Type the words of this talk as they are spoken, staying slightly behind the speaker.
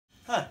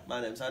Hi,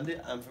 my name's Andy,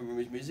 I'm from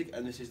Rumors Music,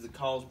 and this is the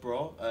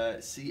Carlsbro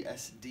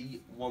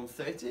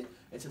CSD130.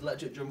 It's an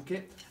electric drum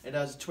kit. It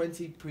has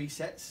 20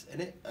 presets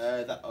in it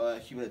that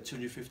accumulate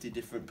 250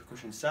 different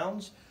percussion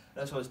sounds.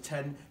 It also has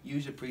 10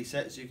 user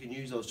presets, so you can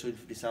use those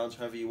 250 sounds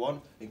however you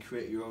want and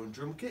create your own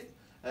drum kit.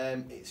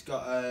 It's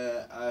got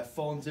a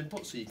phones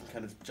input, so you can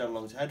kind of jam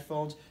along to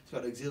headphones. It's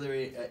got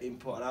auxiliary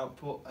input and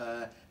output.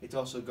 It's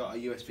also got a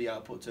USB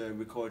output to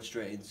record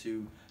straight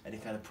into any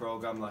kind of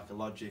program like a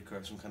Logic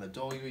or some kind of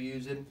DAW you're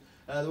using.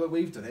 The way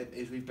we've done it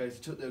is we've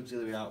basically took the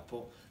auxiliary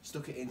output,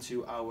 stuck it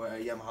into our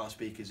Yamaha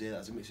speakers here.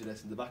 That's a mixer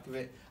desk in the back of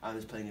it, and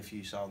it's playing a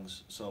few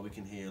songs so we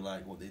can hear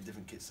like what the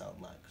different kits sound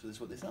like. So this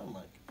is what they sound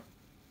like.